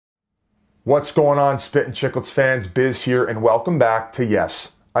What's going on, Spittin' Chiclets fans? Biz here, and welcome back to,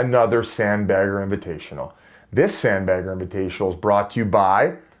 yes, another Sandbagger Invitational. This Sandbagger Invitational is brought to you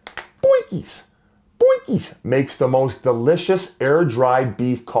by Boinkies. Boinkies makes the most delicious air-dried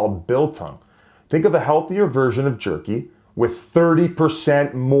beef called biltong. Think of a healthier version of jerky with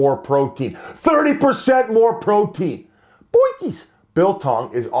 30% more protein. 30% more protein! Boinkies!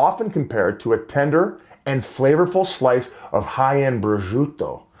 Biltong is often compared to a tender and flavorful slice of high-end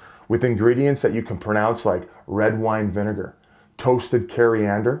prosciutto, with ingredients that you can pronounce like red wine vinegar, toasted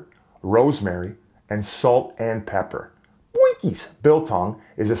coriander, rosemary, and salt and pepper. Boinkies Biltong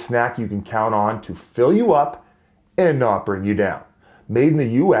is a snack you can count on to fill you up and not bring you down. Made in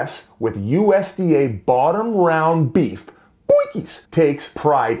the US with USDA bottom round beef, Boinkies takes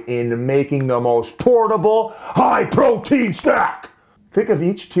pride in making the most portable, high-protein snack. Think of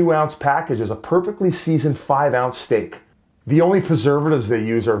each 2-ounce package as a perfectly seasoned 5-ounce steak. The only preservatives they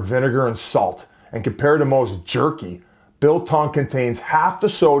use are vinegar and salt, and compared to most jerky, biltong contains half the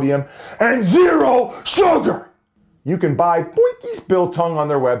sodium and 0 sugar. You can buy Boinkies Biltong on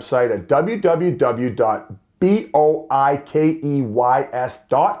their website at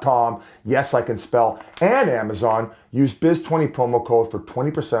www.boikeys.com. Yes, I can spell, and Amazon. Use Biz20 promo code for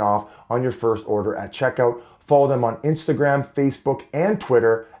 20% off on your first order at checkout. Follow them on Instagram, Facebook, and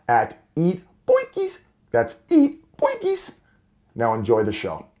Twitter at Eat Boinkies. That's Eat Boinkies. Now enjoy the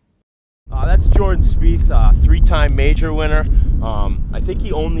show. That's Jordan Spieth, 3-time major winner. I think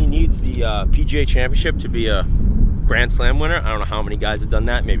he only needs the PGA Championship to be a Grand Slam winner. I don't know how many guys have done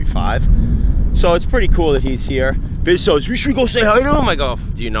that, maybe 5. So it's pretty cool that he's here. Biz says, should we go say hi to him? I go,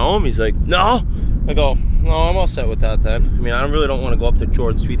 do you know him? He's like, no. I go, no, I'm all set with that then. I mean, I really don't want to go up to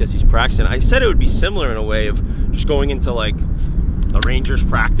Jordan Spieth as he's practicing. I said it would be similar in a way of just going into like a Rangers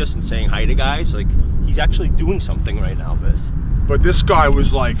practice and saying hi to guys. Like, he's actually doing something right now, Biz. But this guy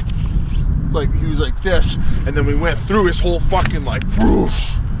was like he was like this, and then we went through his whole fucking like a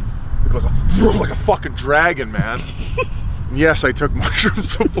fucking dragon, man. Yes, I took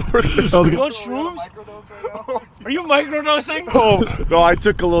mushrooms before this. Oh, you on shrooms? Are you microdosing? Oh, no, I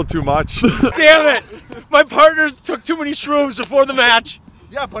took a little too much. Damn it! My partners took too many shrooms before the match.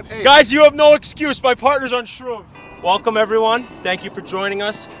 Yeah, but hey. Guys, you have no excuse. My partner's on shrooms. Welcome, everyone. Thank you for joining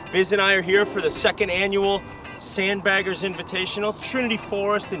us. Biz and I are here for the 2nd annual Sandbaggers Invitational. Trinity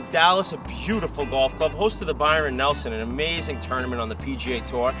Forest in Dallas, a beautiful golf club, host of the Byron Nelson, an amazing tournament on the PGA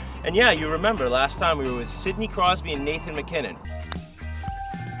Tour. And yeah, you remember last time we were with Sidney Crosby and Nathan McKinnon.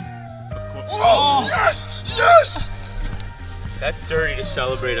 Oh, yes! Yes! That's dirty to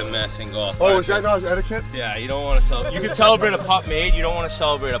celebrate a mess in golf. Oh, is that not etiquette? Yeah, you don't want to celebrate. You can celebrate a putt made, you don't want to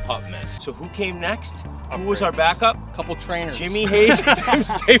celebrate a putt miss. So who came next? Who was our backup? Couple trainers. Jimmy Hayes and Tim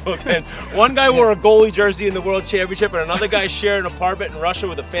Stapleton. One guy wore a goalie jersey in the World Championship, and another guy shared an apartment in Russia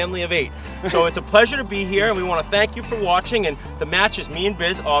with a family of 8. So it's a pleasure to be here, and we want to thank you for watching. And the match is me and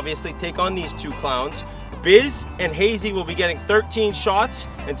Biz, obviously, take on these 2 clowns. Biz and Hazy will be getting 13 shots,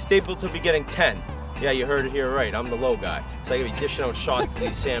 and Stapleton will be getting 10. Yeah, you heard it here right. I'm the low guy. So I'm going to be dishing out shots to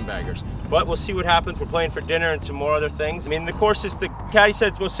these sandbaggers. But we'll see what happens. We're playing for dinner and some more other things. I mean, the course is, the caddy said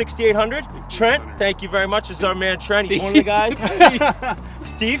it's about 6,800. Trent, thank you very much. This is our man Trent. He's one of the guys.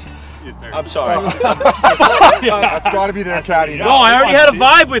 Steve? Yes, sir. I'm sorry. That's got to be their caddy. No, I already had a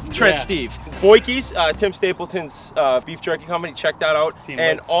vibe with Trent Steve. Boinkies, Tim Stapleton's beef jerky company. Check that out.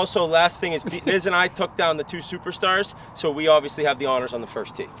 And also, last thing is, Biz and I took down the 2 superstars. So we obviously have the honors on the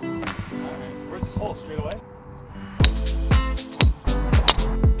first tee. Where's this hole? Straight away?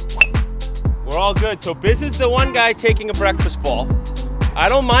 We're all good. So Biz is the one guy taking a breakfast ball. I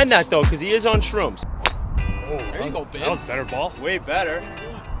don't mind that though, because he is on shrooms. Oh, there you go, Biz. That was better ball. Way better.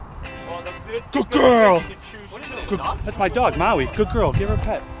 Good girl. What is it? Good. That's my dog, Maui. Good girl. Give her a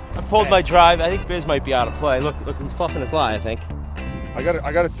pet. I pulled my drive. I think Biz might be out of play. Look, he's fluffing his lie, I think. I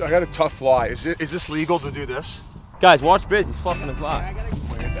got a tough fly. Is this legal to do this? Guys, watch Biz. He's fluffing his lie.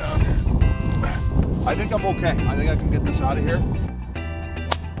 I think I'm okay. I think I can get this out of here.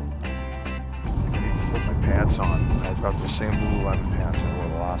 Put my pants on. I've got the same Lululemon pants I wore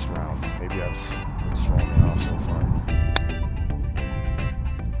the last round. Maybe that's what's throwing me off so far.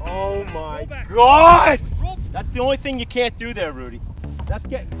 Oh my God! That's the only thing you can't do there, Rudy. That's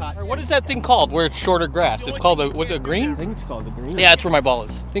getting caught. What is that thing called where it's shorter grass? It's called a green? I think it's called a green. Yeah, that's where my ball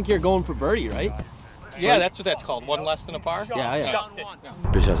is. I think you're going for birdie, right? Yeah, that's what that's called. 1 less than a par? Yeah.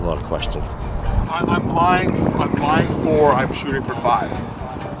 Biz has a lot of questions. I'm flying 4. I'm shooting for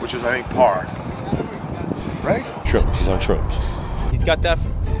 5, which is I think par. Right? Shrooms. He's on shrooms. He's got that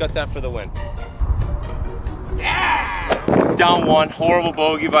for the win. Yeah! Down 1. Horrible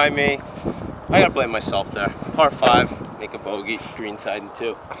bogey by me. I gotta blame myself there. Par 5. Make a bogey, green side and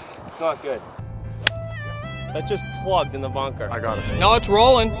 2. It's not good. That just plugged in the bunker. I got it. No, it's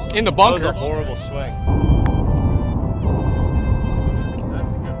rolling in the bunker. That was a horrible swing.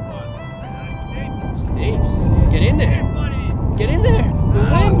 That's a good putt. Staves, get in there. Get in there.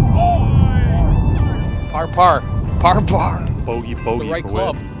 Win. Par, par. Par, par. Bogey The right for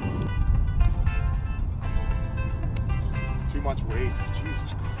club. win. Too much weight.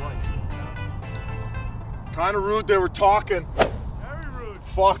 Jesus Christ. Kind of rude they were talking. Very rude.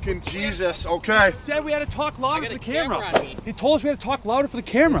 Fucking Jesus. Okay. Said we had to talk louder for the camera. on me. He told us we had to talk louder for the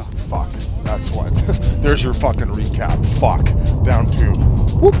camera. Fuck. That's what. There's your fucking recap. Fuck. Down 2.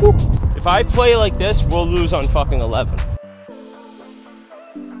 Whoop whoop. If I play like this, we'll lose on fucking 11.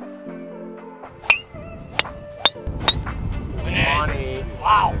 Money.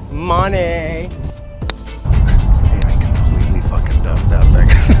 Wow. Money. Hey, I completely fucking duffed that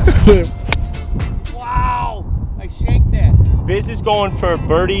thing. Wow. I shanked that. Biz is going for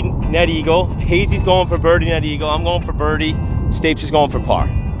birdie, net eagle. Hazy's going for birdie, net eagle. I'm going for birdie. Stapes is going for par.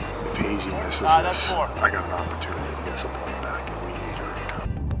 If Hazy misses that's this, 4. I got an opportunity to get some point back, and we need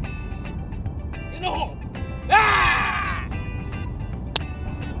her. In the hole. Ah!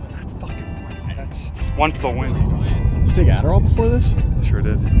 That's fucking. That's one for the win. You take Adderall before this? Sure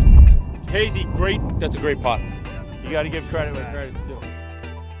did. Hazy, great. That's a great putt. You got to give credit where credit's due.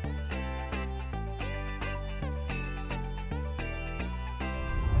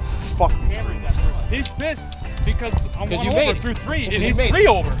 Fuck these greens. He's pissed because I'm 'Cause one you over made it. through 3, and you he's made it. 3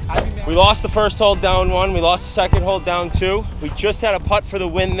 over. We lost the first hole down 1. We lost the second hole down 2. We just had a putt for the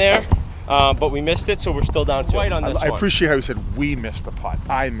win there, but we missed it, so we're still down 2. Right on this I one. appreciate how you said we missed the putt.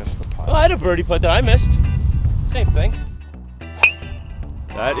 I missed the putt. Well, I had a birdie putt that I missed. Same thing.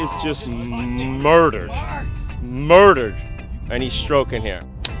 That is just murdered. Murdered. And he's stroking here.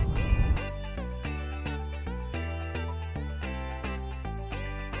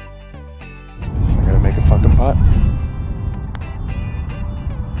 I gotta make a fucking putt.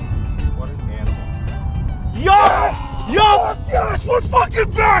 What an animal. Yes! Yes! Yes! We're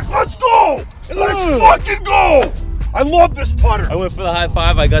fucking back! Let's go! Let's fucking go! I love this putter. I went for the high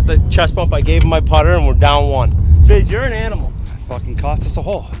five. I got the chest bump. I gave him my putter, and we're down 1. Biz, you're an animal. Fucking cost us a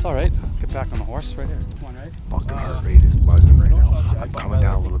hole. It's all right. Get back on the horse right here. Come on, right? Fucking heart rate is buzzing right now. I'm coming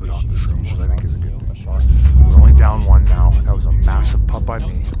down a little bit off the shrooms, which I think is a good thing. We're only down 1 now. That was a massive putt by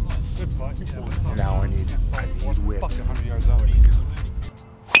me. Good putt. Yeah, Now I need width. fucking 100 yards out.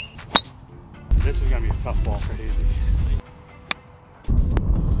 This is gonna be a tough ball for Hazy.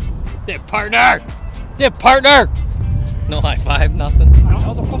 That partner. That partner. No high five, nothing. That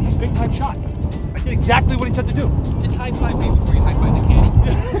was a fucking big time shot. I did exactly what he said to do. Just high five me before you high five the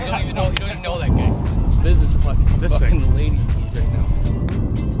caddy. You don't even know that guy. Biz is fucking the ladies' tees right now.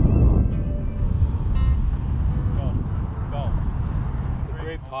 Go. It's a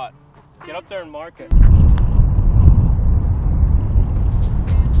great putt. Get up there and mark it.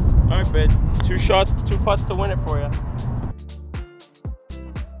 All right, Biz. 2 shots, 2 putts to win it for you.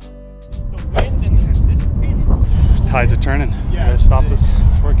 The wind and this wind. Tides are turning. You gotta stop this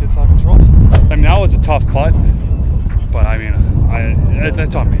before it gets out of control. I mean, that was a tough putt, but I mean,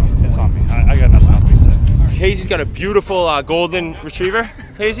 that's on me. It's on me. I got nothing else to say. Hazy's got a beautiful golden retriever,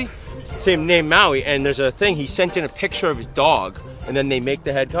 Hazy. Same name, Maui, and there's a thing, he sent in a picture of his dog, and then they make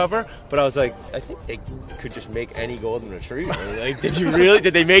the head cover, but I was like, I think they could just make any golden retriever. Like, did you really?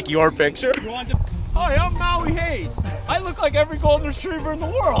 Did they make your picture? Hi, I'm Maui Hayes. I look like every golden retriever in the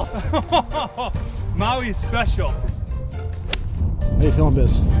world. Maui is special. How you feeling,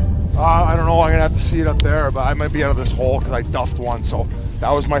 Biz? I don't know. I'm gonna have to see it up there, but I might be out of this hole because I duffed 1. So that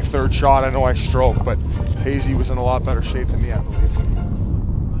was my 3rd shot. I know I stroked, but Hazy was in a lot better shape than me, I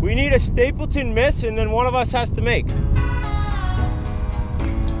believe. We need a Stapleton miss, and then one of us has to make. You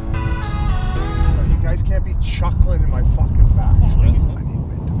guys can't be chuckling in my fucking backs. I need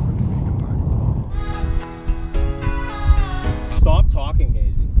width to fucking make a putt. Stop talking,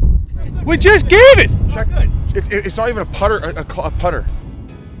 Hazy. We just gave it. Check. It's not even a putter. A putter.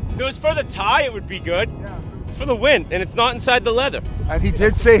 If it was for the tie, it would be good. For the win, and it's not inside the leather. And he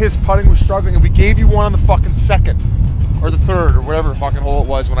did say his putting was struggling, and we gave you 1 on the fucking 2nd. Or the 3rd, or whatever fucking hole it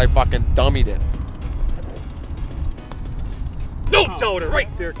was when I fucking dummied it. No doubter, right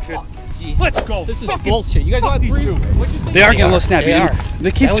there, kid. Jeez. Let's go. This is Fucking bullshit. You guys want 3? They are getting listen at me. They are.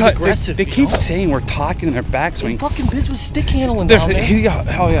 They keep That was aggressive, they you keep know? saying we're talking in their backswing. Fucking Biz was stick handling They're- down there.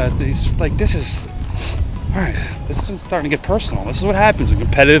 Oh yeah, he's like, this is all right. This is starting to get personal. This is what happens when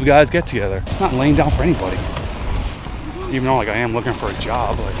competitive guys get together. I'm not laying down for anybody. Even though like I am looking for a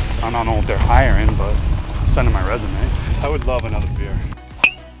job, like I don't know if they're hiring, but I'm sending my resume. I would love another beer.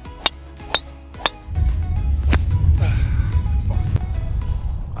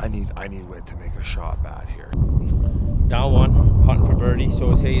 I need Whit to make a shot bad here. Down one, putting for birdie,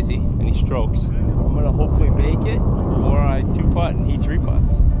 so is Hazy, and he strokes. I'm gonna hopefully make it, or I 2-putt and he 3-putts.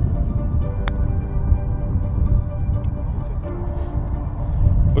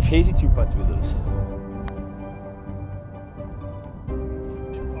 If Hazy 2-putts, we lose.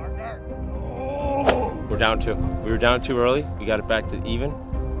 We're down 2. We were down 2 early. We got it back to even.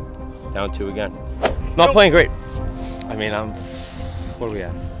 Down 2 again. Not playing great. I mean, what are we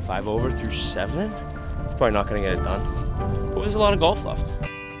at? 5 over through 7? It's probably not gonna get it done. But there's a lot of golf left.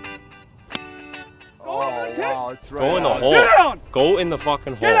 Oh, wow, it's right. Go in the hole. Get down! Go in the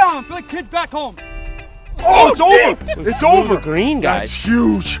fucking hole. Get down! Feel like kids back home. Oh, it's over! It's over! The green, guys. That's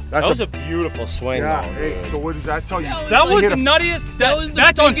huge. That was a beautiful swing. Yeah. though, Hey, dude. so what does that tell you? That was the nuttiest. That was the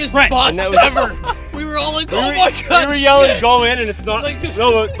that's on biggest Trent. bust And that was- ever. We were all like, oh my god. We were yelling, shit. go in, and it's not. Like, just-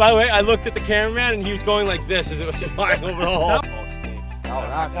 No, but by the way, I looked at the cameraman, and he was going like this as it was flying over the hole. Oh,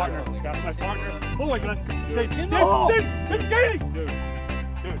 that's Partner. good. That's my partner. Oh my god. Steve, Oh. it's skating. Dude.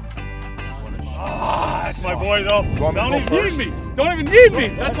 Ah, that's my boy though. want me to Don't go even first? need me. Don't even need me.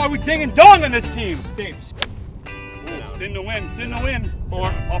 That's why we ding and dong on this team. Steve. Didn't the win. Didn't the win. Or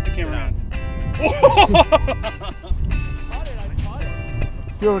off the cameraman.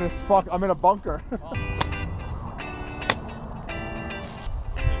 Dude, it's fuck. I'm in a bunker.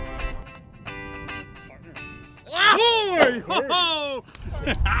 Oh!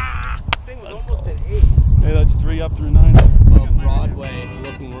 Thing was almost an 8. Hey, that's 3 up through 9. Well, Broadway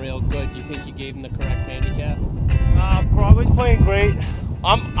looking real good. Do you think you gave him the correct handicap? Probably's playing great.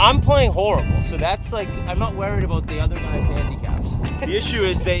 I'm playing horrible, so that's like I'm not worried about the other guys' handicaps. The issue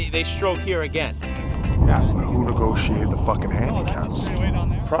is they stroke here again. Yeah, but who negotiated the fucking handicaps? Way down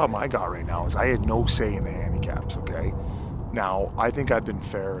there. Problem I got right now is I had no say in the handicaps, okay? Now, I think I've been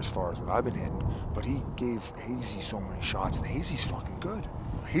fair as far as what I've been hitting, but he gave Hazy so many shots, and Hazy's fucking good.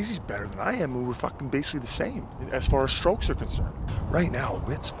 Hazy's better than I am, and we're fucking basically the same as far as strokes are concerned. Right now,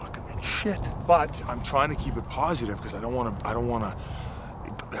 Whit's fucking been shit. But I'm trying to keep it positive because I don't want to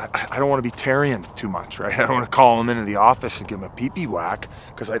be Terrian too much, right? I don't want to call him into the office and give him a pee-pee whack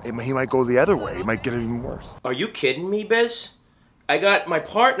because he might go the other way. He might get it even worse. Are you kidding me, Biz? I got my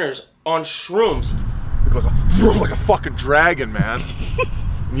partners on shrooms. Like a fucking dragon, man.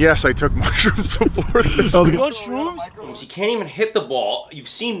 Yes, I took mushrooms before this. You on shrooms? You can't even hit the ball. You've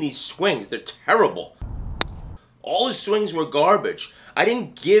seen these swings. They're terrible. All his swings were garbage. I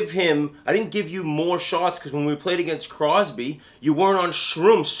didn't give you more shots because when we played against Crosby, you weren't on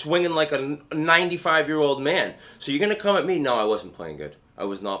shrooms swinging like a 95-year-old man. So you're going to come at me? No, I wasn't playing good. I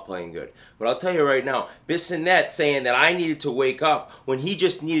was not playing good. But I'll tell you right now, Bissonnette saying that I needed to wake up when he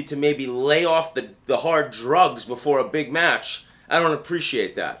just needed to maybe lay off the hard drugs before a big match, I don't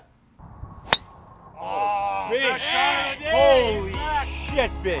appreciate that. Oh, big Holy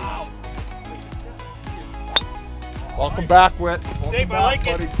shit, Biz. Welcome back, Whit. Dave, I like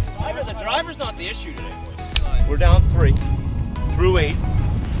it. The driver's not the issue today, boys. We're down 3 through 8.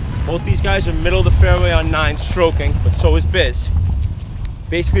 Both these guys are middle of the fairway on 9, stroking, but so is Biz.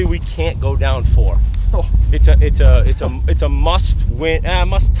 Basically, we can't go down 4. It's a must win,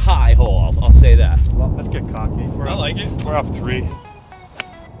 must tie hole. I'll say that. Let's get cocky. I like it. We're up 3.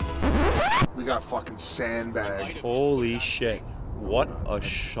 We got fucking sandbagged. Holy shit! What a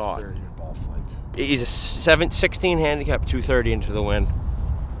shot! Very good ball flight. He's a 16 handicap, 230 into the wind,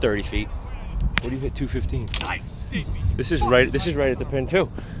 30 feet. What do you hit? 215. Nice. This is right. This is right at the pin too.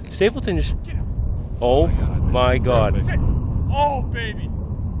 Stapleton just. Oh my God! Oh baby,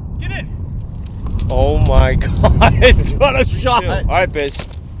 get in. Oh my God! What a shot! All right, Biz.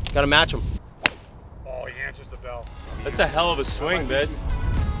 Gotta match him. Oh, he answers the bell. That's a hell of a swing, Biz.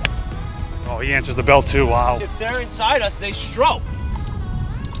 Oh, he answers the bell too. Wow. If they're inside us, they stroke.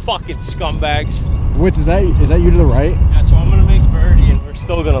 Fucking scumbags. Whit, is that you to the right? Yeah, so I'm gonna make birdie, and we're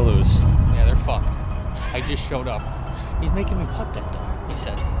still gonna lose. Yeah, they're fucked. I just showed up. He's making me putt that though, he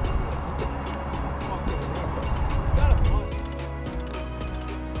said.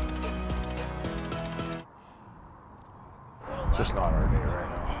 Just not our day right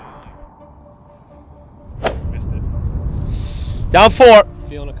now. Missed it. Down 4.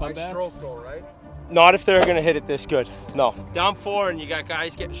 Feeling a comeback? though, right? Not if they're gonna hit it this good. No. Down 4 and you got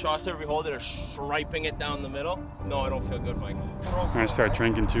guys getting shots every hole that are striping it down the middle. No, I don't feel good, Mike. I'm gonna start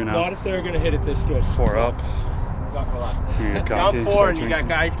drinking too now. Not if they're gonna hit it this good. 4 up. You get cocky, Down 4 start and you got drinking.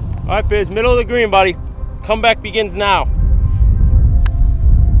 guys. All right, Biz, middle of the green, buddy. Comeback begins now.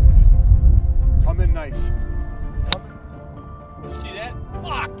 Come in nice. You see that?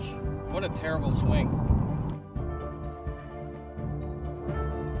 Fuck! What a terrible swing.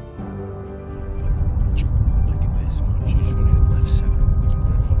 Like it this much. You just want to hit left center.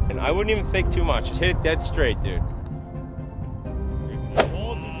 I wouldn't even think too much. Just hit it dead straight, dude.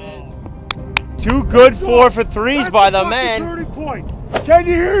 Too good for threes by the man. 30 point. Can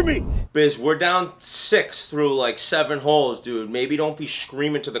you hear me? Biz, we're down 6 through like 7 holes, dude. Maybe don't be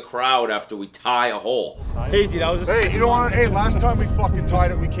screaming to the crowd after we tie a hole. Hazy, that was a Hey, you don't want to? Hey, last time we fucking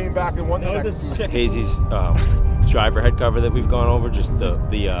tied it, we came back and won the next. Hazy's driver head cover that we've gone over, just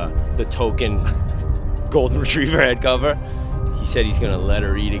the token golden retriever head cover. He said he's gonna let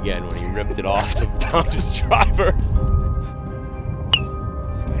her eat again when he ripped it off to pound his driver.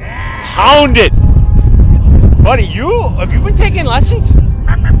 Pound it! Buddy, have you been taking lessons?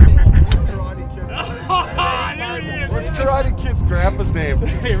 What's Karate Kid's grandpa's name?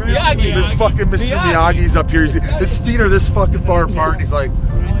 Miyagi. This fucking Mr. Miyagi's up here. His feet are this fucking far apart. And he's like,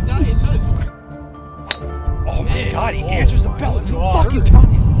 Oh my God, he answers the bell every fucking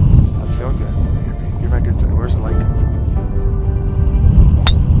time. I'm feeling good. You're my good side. Where's the light?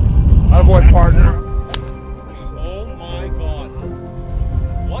 Attaboy, partner. Oh my God.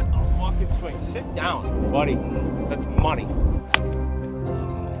 What a fucking swing. Sit down, buddy. That's money.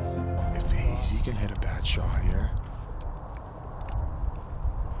 If Hazy can hit a bad shot here,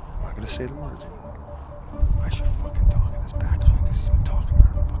 I'm not gonna say the words. I should fucking talk in his backswing because he's been talking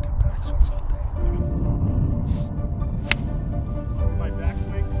about fucking backswings all day. My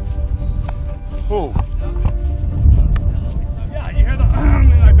backswing. Who? Yeah, you hear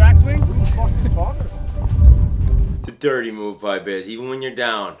my backswing? What are you fucking talking about? It's a dirty move by Biz. Even when you're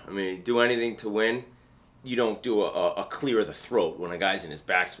down, I mean, do anything to win. You don't do a clear of the throat when a guy's in his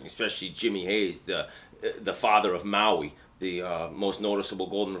backswing, especially Jimmy Hayes, the father of Maui, the most noticeable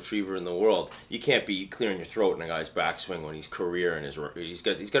golden retriever in the world. You can't be clearing your throat in a guy's backswing when he's career and he's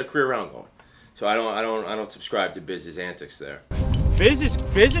got a career round going. So I don't subscribe to Biz's antics there. Biz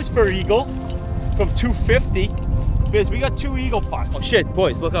is for eagle from 250. Biz, we got 2 eagle putts. Oh shit,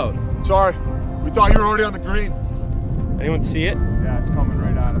 boys, look out! Sorry, we thought you were already on the green. Anyone see it? Yeah, it's coming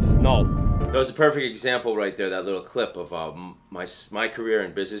right at us. No. That was a perfect example right there, that little clip of my career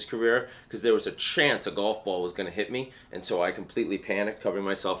and Biz's career, because there was a chance a golf ball was going to hit me, and so I completely panicked, covering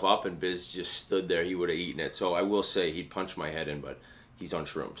myself up, and Biz just stood there. He would have eaten it. So I will say he'd punch my head in, but he's on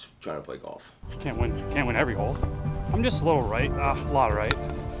shrooms trying to play golf. Can't win every hole. I'm just a little right, a lot right.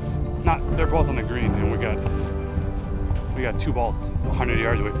 They're both on the green, and we got 2 balls 100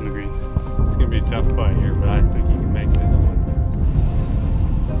 yards away from the green. It's gonna be a tough putt here, but I think you can make this one.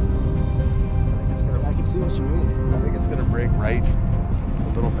 I can see what you mean. I think it's gonna break right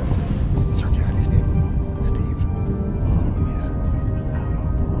a little bit. What's our caddy's name? Steve? Steve.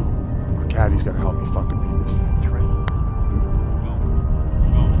 Our caddy's gotta help me fucking read this thing. Trent.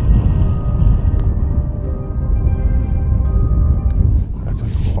 That's a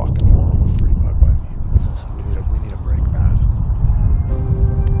fucking horrible 3-putt by me. We need a break bad.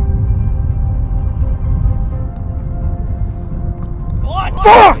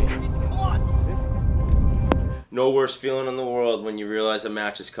 Fuck! No worse feeling in the world when you realize a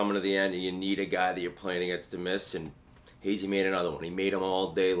match is coming to the end and you need a guy that you're playing against to miss, and Hazy made another one. He made them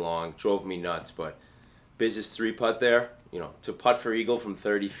all day long, drove me nuts, but Biz's 3-putt there, you know, to putt for eagle from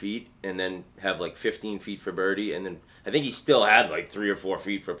 30 feet and then have like 15 feet for birdie, and then I think he still had like 3 or 4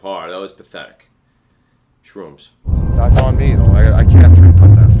 feet for par. That was pathetic. Shrooms. That's on me though. I can't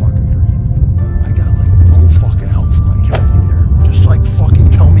 3-putt that fucking green. I got like no fucking help from my caddy there. Just like fucking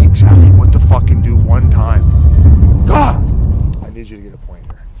tell me exactly what to fucking do one time. God! I need you to get a point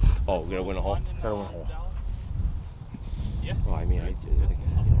here. Oh, we're gonna win a hole? Gotta win a hole. Yeah. Well, I mean, I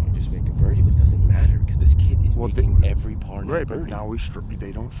just make a birdie, but it doesn't matter because this kid is making every par Right, birdie. but now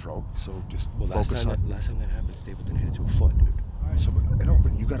they don't stroke, so just last focus time on. that happened, Stapleton hit it to a foot, dude. So,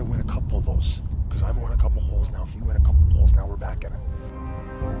 but you gotta win a couple of those. Because I've won a couple holes now. If you win a couple holes now, we're back in it.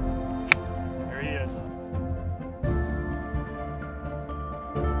 There he is.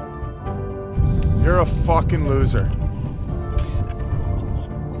 You're a fucking loser.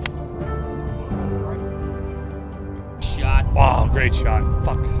 Shot. Wow, great shot.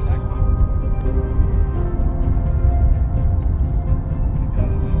 Fuck.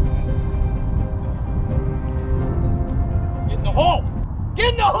 Get in the hole. Get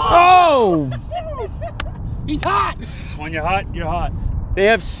in the hole. Oh! He's hot. When you're hot, you're hot. They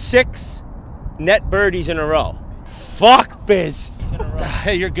have 6 net birdies in a row. Fuck, Biz.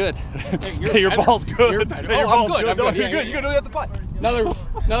 Hey, you're good. Hey, your ball's good. You're Hey, better. your Oh, I'm ball's good. I'm No, good. you're Yeah, good. yeah, You're gonna have to putt.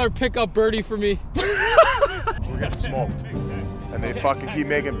 Another pickup birdie for me. We're getting smoked. And they fucking keep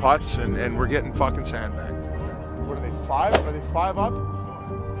making putts, and we're getting fucking sandbagged. What are they, 5? Are they 5 up?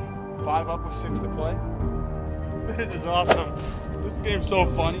 5 up with 6 to play? This is awesome. This game's so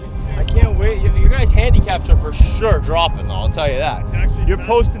funny. I can't wait. You guys' handicaps are for sure dropping, though. I'll tell you that. You're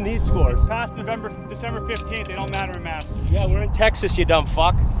posting these scores. Past December 15th, they don't matter in Mass. Yeah, we're in Texas, you dumb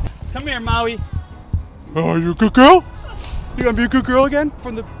fuck. Come here, Maui. Oh, you a good girl? You gonna be a good girl again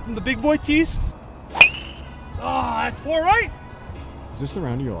from the big boy tees? Ah, that's poor, right? Is this the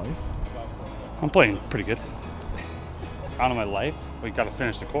round of your life? I'm playing pretty good. Round of my life. We gotta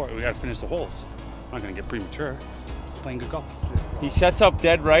finish the court. We gotta finish the holes. I'm not gonna get premature. Playing good golf. He sets up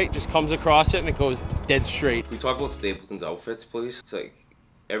dead right, just comes across it, and it goes dead straight. Can we talk about Stapleton's outfits, please? It's like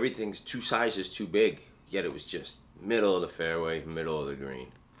everything's 2 sizes too big, yet it was just middle of the fairway, middle of the green.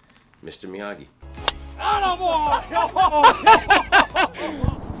 Mr. Miyagi.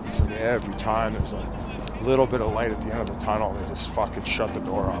 So every time there's a little bit of light at the end of the tunnel, they just fucking shut the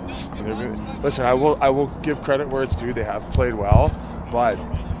door on us. Listen, I will give credit where it's due. They have played well, but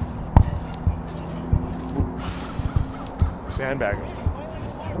Sandbagger.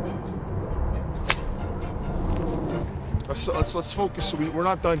 Let's focus. So we're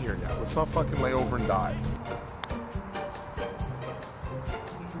not done here yet. Let's not fucking lay over and die.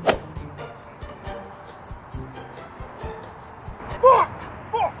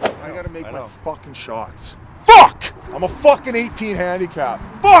 I gotta make my fucking shots. Fuck! I'm a fucking 18 handicap.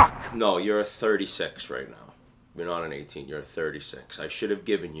 Fuck! No, you're a 36 right now. You're not an 18, you're a 36. I should have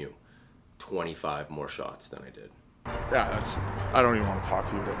given you 25 more shots than I did. Yeah, I don't even want to talk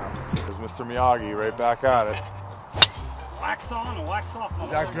to you right now. There's Mr. Miyagi right back at it. Wax on and wax off. Is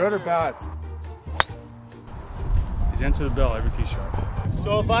that good or bad? He's answered the bell every tee shot.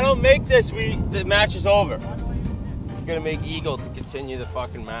 So if I don't make this, the match is over. I'm gonna make Eagle to continue the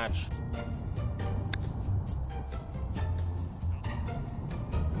fucking match.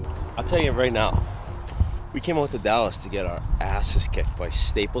 I'll tell you right now, we came out to Dallas to get our asses kicked by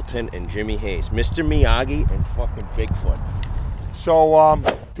Stapleton and Jimmy Hayes, Mr. Miyagi and fucking Bigfoot. So,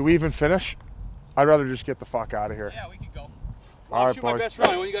 do we even finish? I'd rather just get the fuck out of here. Yeah, we can go. All right, shoot my boys. best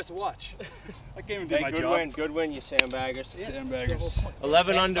round. I want you guys to watch. That game did my job. Good win, you sandbaggers. Sandbaggers.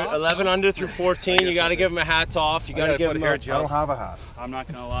 11 under through 14. You got to give them a hats off. You got to give them I don't have a hat. I'm not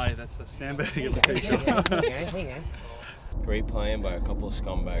gonna lie, that's a sandbag invitation. Great playing by a couple of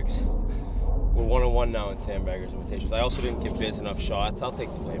scumbags. We're 1-1 now in Sandbaggers Invitations. I also didn't give Biz enough shots. I'll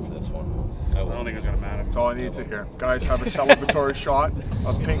take the blame for this one. I don't think it's gonna matter. That's all I need to hear. Guys, have a celebratory shot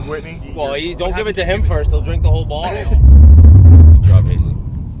of Pink Whitney. Well, don't give it to him first. He'll drink the whole bottle. Good job, Hazy.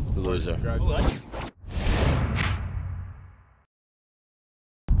 Loser.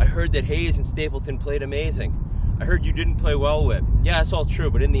 I heard that Hayes and Stapleton played amazing. I heard you didn't play well with. Yeah, it's all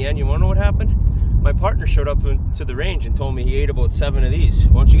true, but in the end, you wanna know what happened? My partner showed up to the range and told me he ate about 7 of these.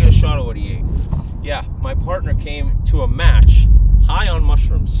 Why don't you get a shot of what he ate? Yeah, my partner came to a match high on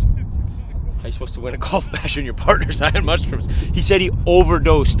mushrooms. How are you supposed to win a golf match when your partner's high on mushrooms? He said he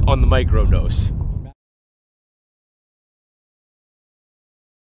overdosed on the microdose.